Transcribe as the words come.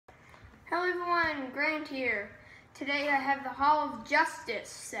Hello everyone, Grant here. Today I have the Hall of Justice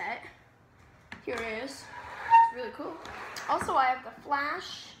set. Here it is. It's really cool. Also I have the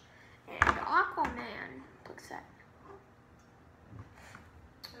Flash and AquaMan book set.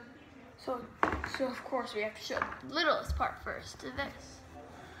 So of course we have to show the littlest part first, to this.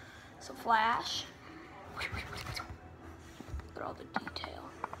 So Flash. Look at all the detail.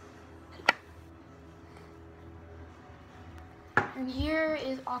 And here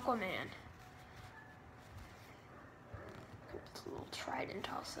is AquaMan. It's a little trident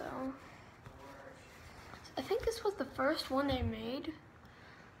also. I think this was the first one they made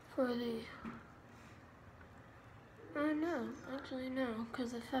for the... no, actually no,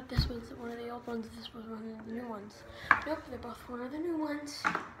 because I thought this was one of the old ones, this was one of the new ones. Nope, they're both one of the new ones.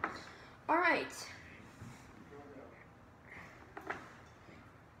 Alright.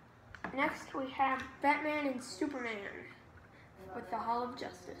 Next we have Batman and Superman with the Hall of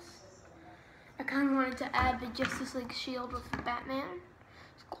Justice. I kind of wanted to add the Justice League shield with Batman.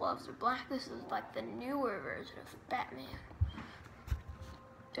 His gloves are black. This is like the newer version of Batman.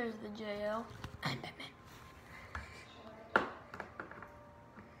 There's the JL and Batman.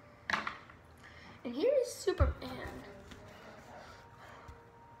 And here is Superman.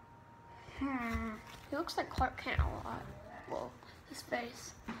 He looks like Clark Kent a lot. Well, his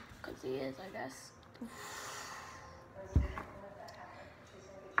face, because he is, I guess.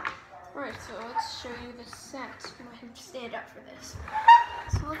 Alright, so let's show you the set. You might have to stand up for this.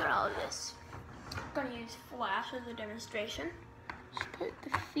 So look at all of this. I'm going to use Flash as a demonstration. Just put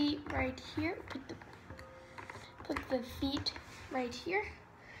the feet right here. Put the feet right here.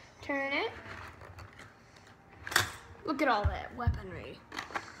 Turn it. Look at all that weaponry.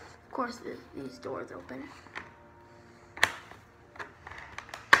 Of course, these doors open.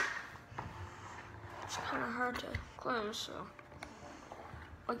 It's kind of hard to close, so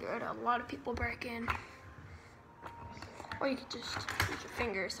a lot of people break in. Or you could just use your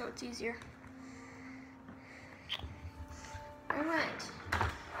fingers so it's easier. Alright,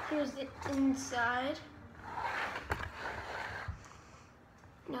 here's the inside.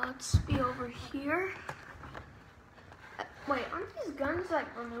 Now let's be over here. Wait, aren't these guns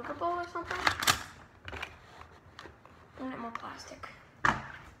like removable or something? I want more plastic.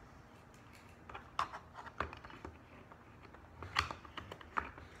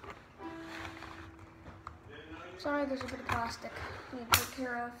 Sorry, there's a bit of plastic I need to take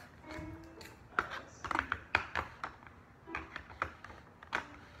care of.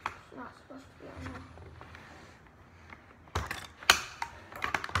 It's not supposed to be on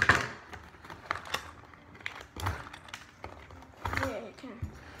there. Yeah, you can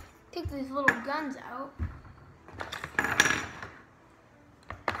take these little guns out.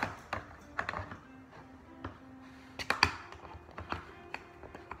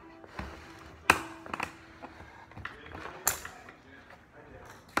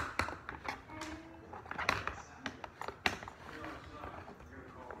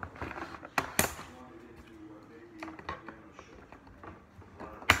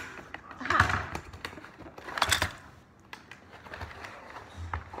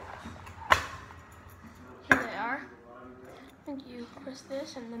 You press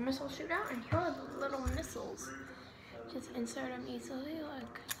this and the missiles shoot out, and here are the little missiles. Just insert them easily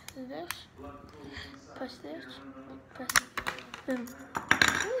like this. Push this, press it, boom.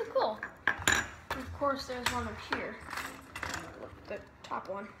 Really cool. And of course there's one up here, the top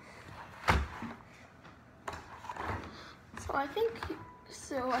one. So I think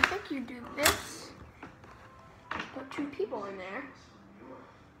you do this, put two people in there.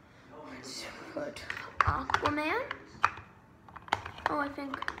 Let's put AquaMan. Oh, I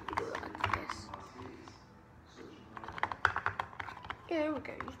think you do it like this. Yeah, there we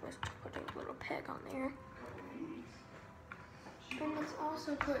go. You're supposed to put a little peg on there. And let's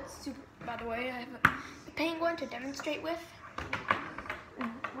also put by the way, I have the penguin to demonstrate with.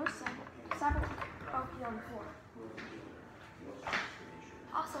 Where's Cyborg? Cyborg, oh, he's on the floor.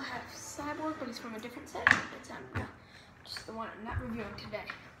 Also have Cyborg, but he's from a different set. It's no, just the one I'm not reviewing today.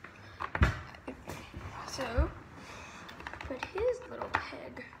 So, put his little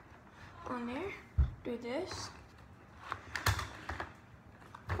peg on there. Do this.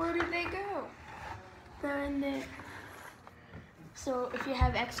 Where did they go? They're in there. So if you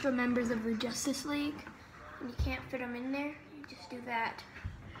have extra members of the Justice League and you can't fit them in there, you just do that.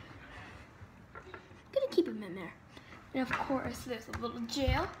 I'm gonna keep them in there. And of course, there's a little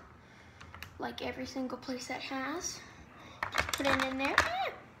jail, like every single place that has. Just put him in there.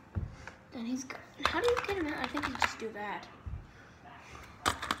 Then he's gone. How do you get him out? I think you just do that.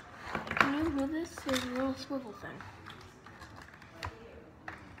 Can you move this? There's a little swivel thing.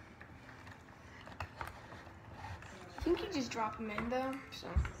 I think you just drop them in though, so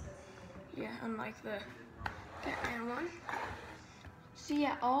yeah, unlike the Batman one. So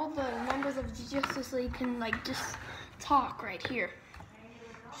yeah, all the members of the Justice League can like just talk right here.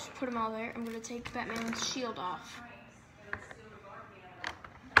 Just put them all there. I'm gonna take Batman's shield off.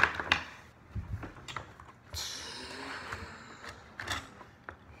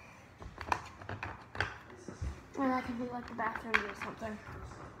 Or that could be like the bathroom or something,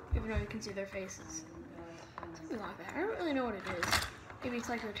 even though you can see their faces. Something like that. I don't really know what it is. Maybe it's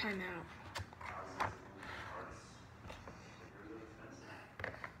like their timeout.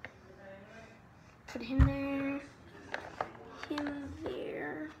 Put him there, him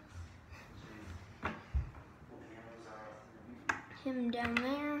there, him down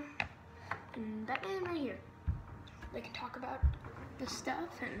there, and Batman right here. They can talk about the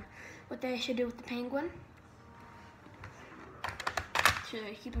stuff and what they should do with the Penguin. Should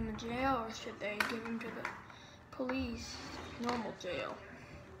they keep him in jail or should they give him to the police, normal jail?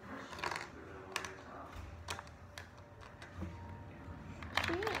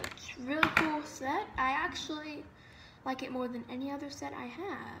 So yeah, it's a really cool set. I actually like it more than any other set I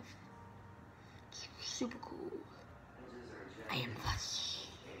have. It's super cool. I am Flash.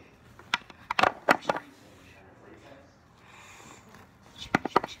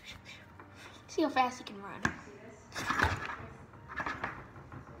 See how fast he can run.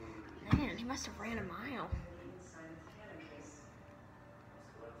 Man, he must have ran a mile.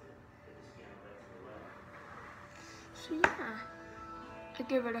 So yeah, I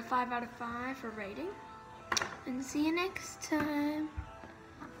give it a 5 out of 5 for rating. And see you next time.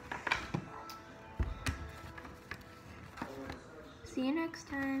 See you next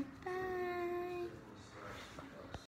time. Bye.